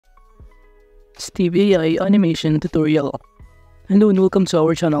Steve AI animation tutorial. Hello and welcome to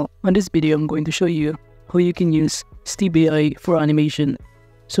our channel. On this video, I'm going to show you how you can use Steve AI for animation.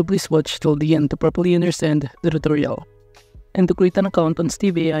 So please watch till the end to properly understand the tutorial. And to create an account on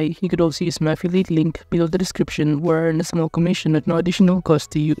Steve AI, you could also use my affiliate link below the description where I earn a small commission at no additional cost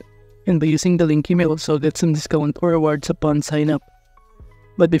to you. And by using the link, you may also get some discount or rewards upon sign up.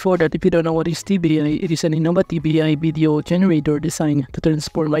 But before that, if you don't know what is Steve AI, it is an innovative AI video generator designed to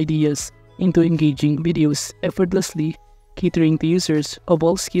transform ideas into engaging videos effortlessly, catering to users of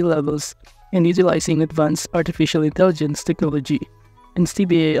all skill levels and utilizing advanced artificial intelligence technology. And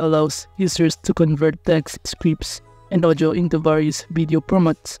Steve AI allows users to convert text, scripts, and audio into various video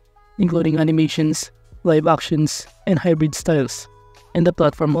formats, including animations, live actions, and hybrid styles. And the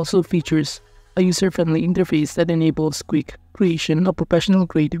platform also features a user-friendly interface that enables quick creation of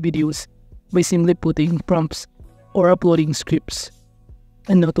professional-grade videos by simply putting prompts or uploading scripts.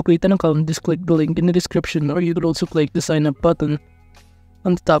 And now to create an account, just click the link in the description, or you could also click the sign up button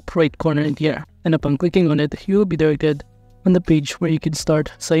on the top right corner in here. And upon clicking on it, you will be directed on the page where you can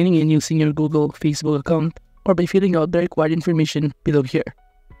start signing in using your Google Facebook account or by filling out the required information below here.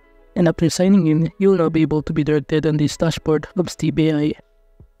 And after signing in, you will now be able to be directed on this dashboard of Steve AI.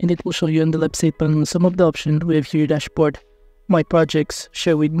 And it will show you on the left side panel some of the options we have here: dashboard, my projects,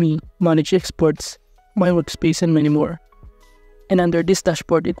 share with me, manage exports, my workspace, and many more. And under this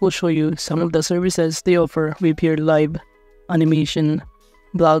dashboard, it will show you some of the services they offer. We have here live, animation,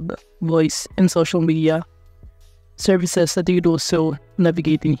 blog, voice, and social media services that you could also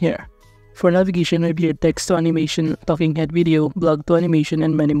navigate in here. For navigation, we have here text to animation, talking head video, blog to animation,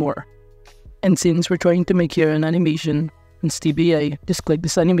 and many more. And since we're trying to make here an animation in Steve AI, just click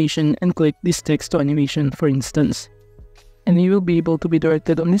this animation and click this text to animation, for instance. And you will be able to be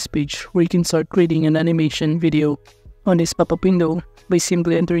directed on this page where you can start creating an animation video on this pop-up window by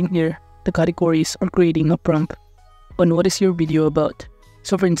simply entering here the categories or creating a prompt on what is your video about.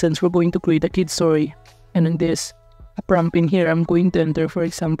 So for instance, we're going to create a kid story, and in this a prompt in here, I'm going to enter, for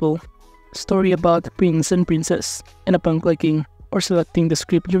example, story about prince and princess. And upon clicking or selecting the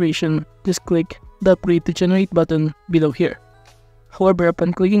script duration, just click the upgrade to generate button below here. However,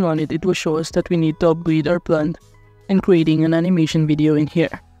 upon clicking on it, it will show us that we need to upgrade our plan and creating an animation video in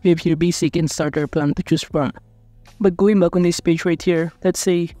here. We have here basic and starter plan to choose from. But going back on this page right here, let's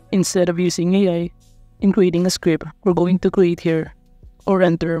say instead of using AI in creating a script, we're going to create here or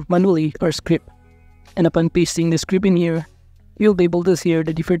enter manually our script. And upon pasting the script in here, you'll be able to hear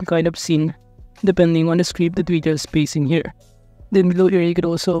the different kind of scene depending on the script that we just paste in here. Then below here, you could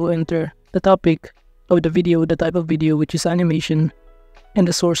also enter the topic of the video, the type of video, which is animation, and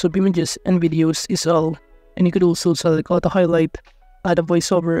the source of images and videos is all. And you could also select auto highlight, add a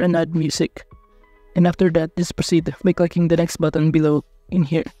voiceover, and add music. And after that, just proceed by clicking the next button below in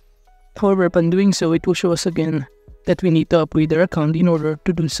here. However, upon doing so, it will show us again that we need to upgrade our account in order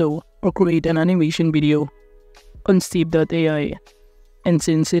to do so or create an animation video on Steve.ai. And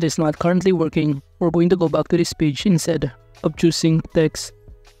since it is not currently working, we're going to go back to this page. Instead of choosing text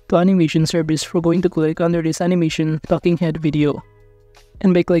to animation service, we're going to click under this animation talking head video.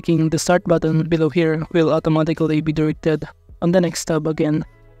 And by clicking the start button below here, we'll automatically be directed on the next tab again,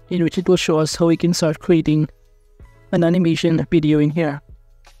 in which it will show us how we can start creating an animation video in here.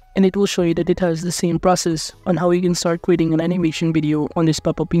 And it will show you that it has the same process on how you can start creating an animation video on this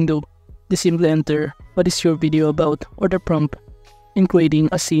pop-up window. Just simply enter what is your video about or the prompt in creating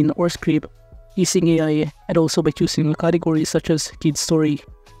a scene or script using AI, and also by choosing a category such as kid story,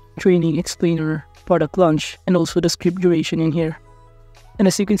 training, explainer, product launch, and also the script duration in here. And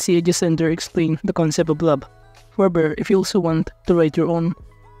as you can see, I just enter explain the concept of love. However, if you also want to write your own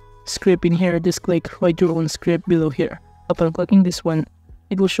script in here, just click write your own script below here. Upon clicking this one,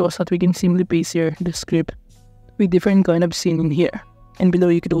 it will show us that we can simply paste here the script with different kind of scene in here. And below,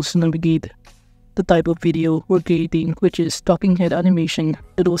 you could also navigate the type of video we're creating, which is talking head animation.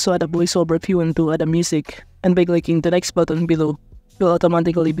 It also add a voiceover if you want to add a music. And by clicking the next button below, you'll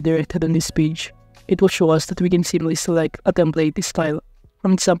automatically be directed on this page. It will show us that we can simply select a template style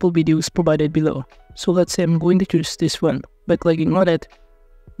from the sample videos provided below. So let's say I'm going to choose this one. By clicking on it,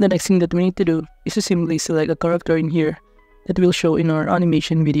 the next thing that we need to do is to simply select a character in here that will show in our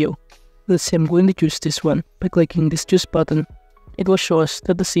animation video. Let's say I'm going to choose this one. By clicking this choose button, it will show us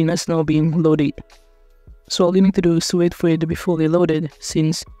that the scene has now been loaded. So all you need to do is to wait for it to be fully loaded,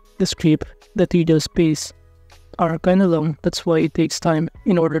 since the script that we just paste are kinda long. That's why it takes time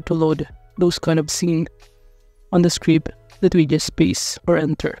in order to load those kind of scene on the script that we just paste or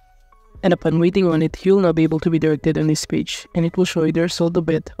enter. And upon waiting on it, you'll now be able to be directed on this page, and it will show you the result a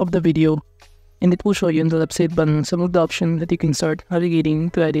bit of the video, and it will show you on the left side button some of the options that you can start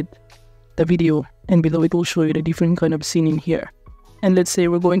navigating to edit the video, and below it will show you the different kind of scene in here. And let's say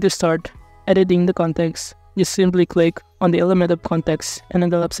we're going to start editing the context. Just simply click on the element of context, and on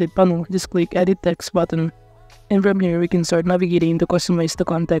the left side panel, just click edit text button. And from here, we can start navigating to customize the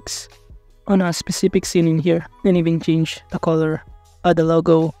context on a specific scene in here, and even change the color, add a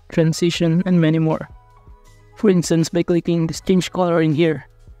logo, transition, and many more. For instance, by clicking this change color in here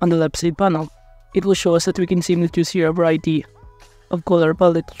on the left side panel, it will show us that we can simply choose here a variety of color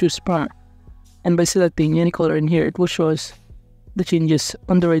palette to choose from. And by selecting any color in here, it will show us the changes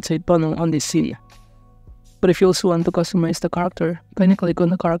on the right side panel on this scene. But if you also want to customize the character, kindly click on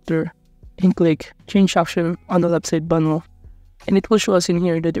the character and click change action on the left side panel. And it will show us in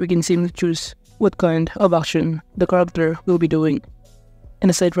here that we can simply choose what kind of action the character will be doing. And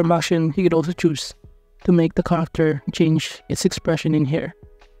aside from action, you could also choose to make the character change its expression in here.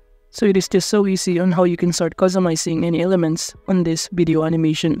 So it is just so easy on how you can start customizing any elements on this video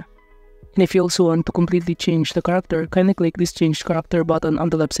animation. And if you also want to completely change the character, kindly click this change character button on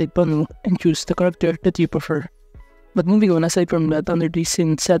the left side panel and choose the character that you prefer. But moving on, aside from that, under the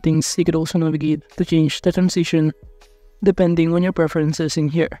scene settings, you could also navigate to change the transition depending on your preferences in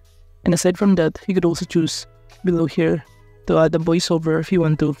here. And aside from that, you could also choose below here to add a voiceover if you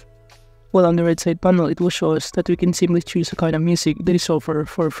want to. While on the right side panel, it will show us that we can simply choose a kind of music that is offered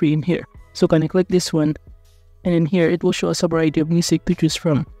for free in here. So kindly click this one, and in here it will show us a variety of music to choose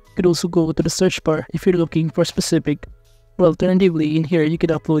from. You could also go to the search bar if you're looking for specific, or alternatively in here you could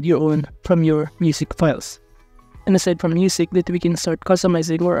upload your own from your music files. And aside from music that we can start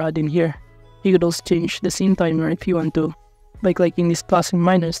customizing or add in here, you could also change the scene timer if you want to, by clicking this plus and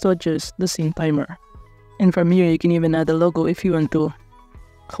minus to adjust the scene timer. And from here you can even add a logo if you want to.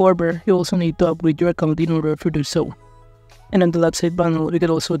 However, you also need to upgrade your account in order to do so. And on the left side panel, we can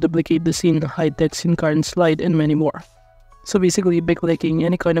also duplicate the scene, hide text in current slide, and many more. So basically, by clicking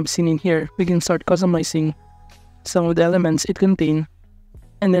any kind of scene in here, we can start customizing some of the elements it contains.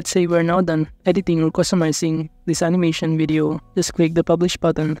 And let's say we're now done editing or customizing this animation video, just click the publish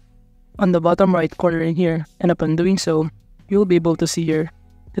button on the bottom right corner in here, and upon doing so, you'll be able to see here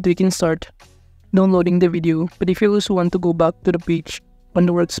that we can start downloading the video. But if you also want to go back to the page on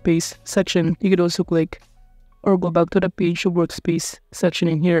the workspace section, you could also click or go back to the page of workspace section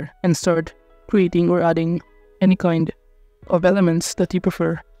in here and start creating or adding any kind of elements that you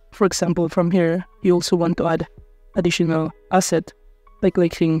prefer. For example, from here, you also want to add additional asset by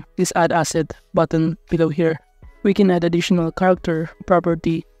clicking this add asset button below here. We can add additional character,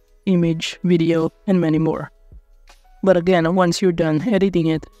 property, image, video, and many more. But again, once you're done editing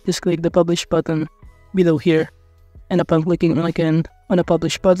it, just click the publish button below here. And upon clicking again on the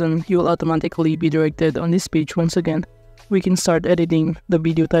publish button, you will automatically be directed on this page once again. We can start editing the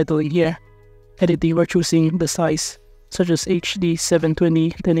video title in here. Editing or choosing the size, such as HD,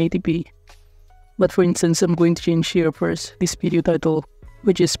 720, 1080p. But for instance, I'm going to change here first this video title,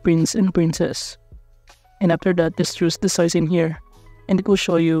 which is Prince and Princess. And after that, just choose the size in here, and it will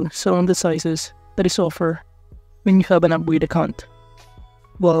show you some of the sizes that is offered when you have an upgrade account.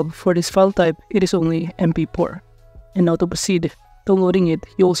 Well, for this file type, it is only MP4. And now to proceed downloading it,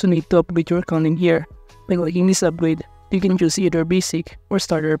 you also need to upgrade your account in here. By clicking this upgrade, you can choose either basic or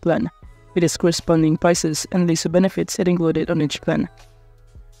starter plan, with its corresponding prices and list of benefits that included on each plan.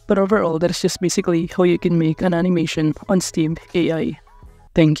 But overall, that is just basically how you can make an animation on Steam AI.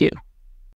 Thank you.